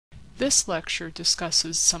This lecture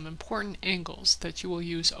discusses some important angles that you will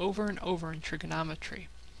use over and over in trigonometry.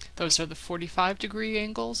 Those are the 45-degree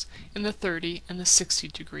angles and the 30 and the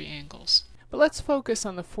 60-degree angles. But let's focus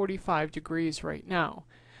on the 45 degrees right now.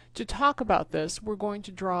 To talk about this, we're going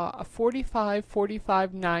to draw a 45,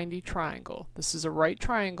 45, 90 triangle. This is a right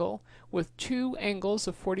triangle with two angles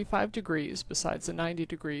of 45 degrees besides the 90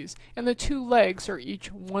 degrees, and the two legs are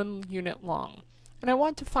each 1 unit long. And I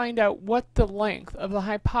want to find out what the length of the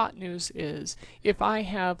hypotenuse is if I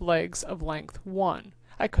have legs of length 1.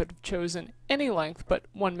 I could have chosen any length, but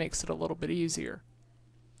 1 makes it a little bit easier.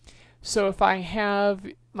 So if I have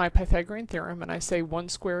my Pythagorean theorem and I say 1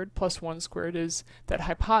 squared plus 1 squared is that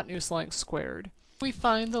hypotenuse length squared, we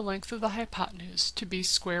find the length of the hypotenuse to be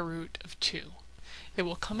square root of 2. It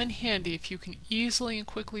will come in handy if you can easily and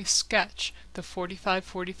quickly sketch the 45,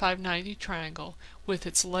 45, 90 triangle with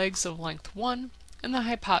its legs of length 1 and the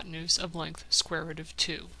hypotenuse of length square root of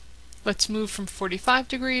 2. Let's move from 45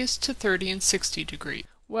 degrees to 30 and 60 degrees.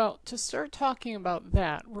 Well, to start talking about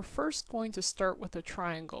that, we're first going to start with a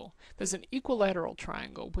triangle. There's an equilateral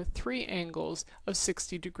triangle with 3 angles of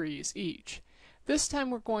 60 degrees each. This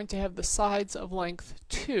time we're going to have the sides of length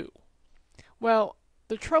 2. Well,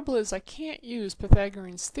 the trouble is I can't use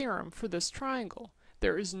Pythagorean's theorem for this triangle.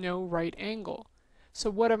 There is no right angle.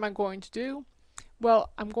 So what am I going to do?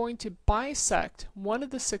 Well, I'm going to bisect one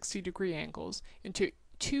of the 60-degree angles into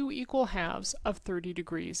 2 equal halves of 30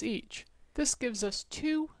 degrees each. This gives us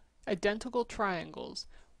 2 identical triangles,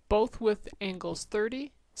 both with angles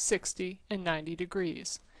 30, 60, and 90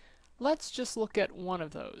 degrees. Let's just look at one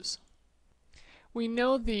of those. We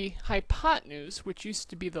know the hypotenuse, which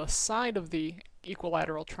used to be the side of the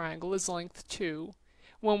equilateral triangle, is length 2.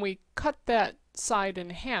 When we cut that side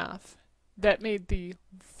in half, that made the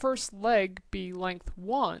first leg be length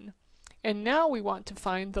 1, and now we want to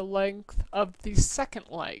find the length of the second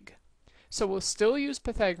leg. So we'll still use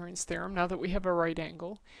Pythagorean's theorem now that we have a right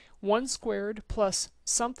angle. 1 squared plus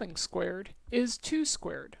something squared is 2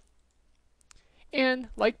 squared. And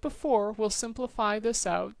like before, we'll simplify this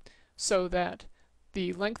out so that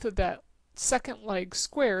the length of that second leg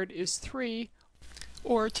squared is 3,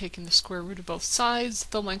 or taking the square root of both sides,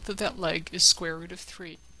 the length of that leg is square root of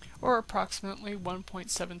 3, or approximately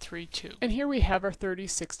 1.732. And here we have our 30,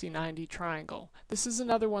 60, 90 triangle. This is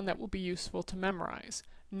another one that will be useful to memorize.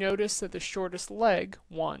 Notice that the shortest leg,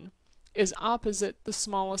 1, is opposite the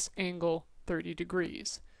smallest angle, 30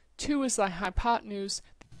 degrees. 2 is the hypotenuse,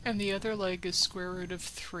 and the other leg is square root of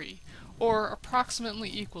 3, or approximately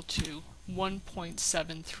equal to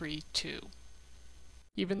 1.732.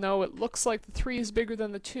 Even though it looks like the 3 is bigger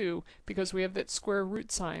than the 2, because we have that square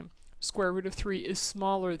root sign, square root of 3 is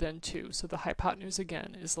smaller than 2, so the hypotenuse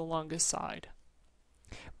again is the longest side.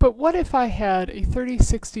 But what if I had a 30,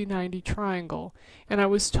 60, 90 triangle and I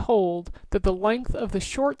was told that the length of the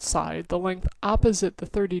short side, the length opposite the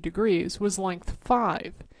 30 degrees, was length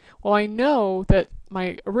 5? Well, I know that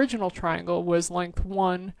my original triangle was length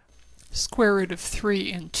 1, square root of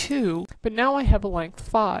 3, and 2, but now I have a length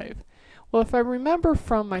 5. Well, if I remember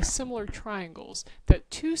from my similar triangles that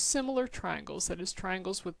 2 similar triangles, that is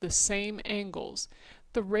triangles with the same angles,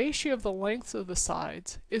 the ratio of the lengths of the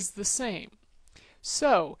sides is the same.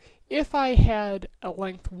 So, if I had a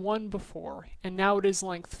length 1 before, and now it is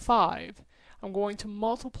length 5, I'm going to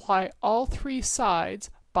multiply all 3 sides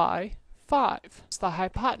by 5. So the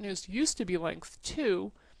hypotenuse used to be length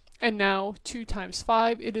 2, and now 2 times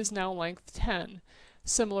 5, it is now length 10.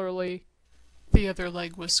 Similarly, the other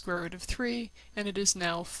leg was square root of 3, and it is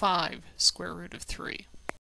now 5 square root of 3.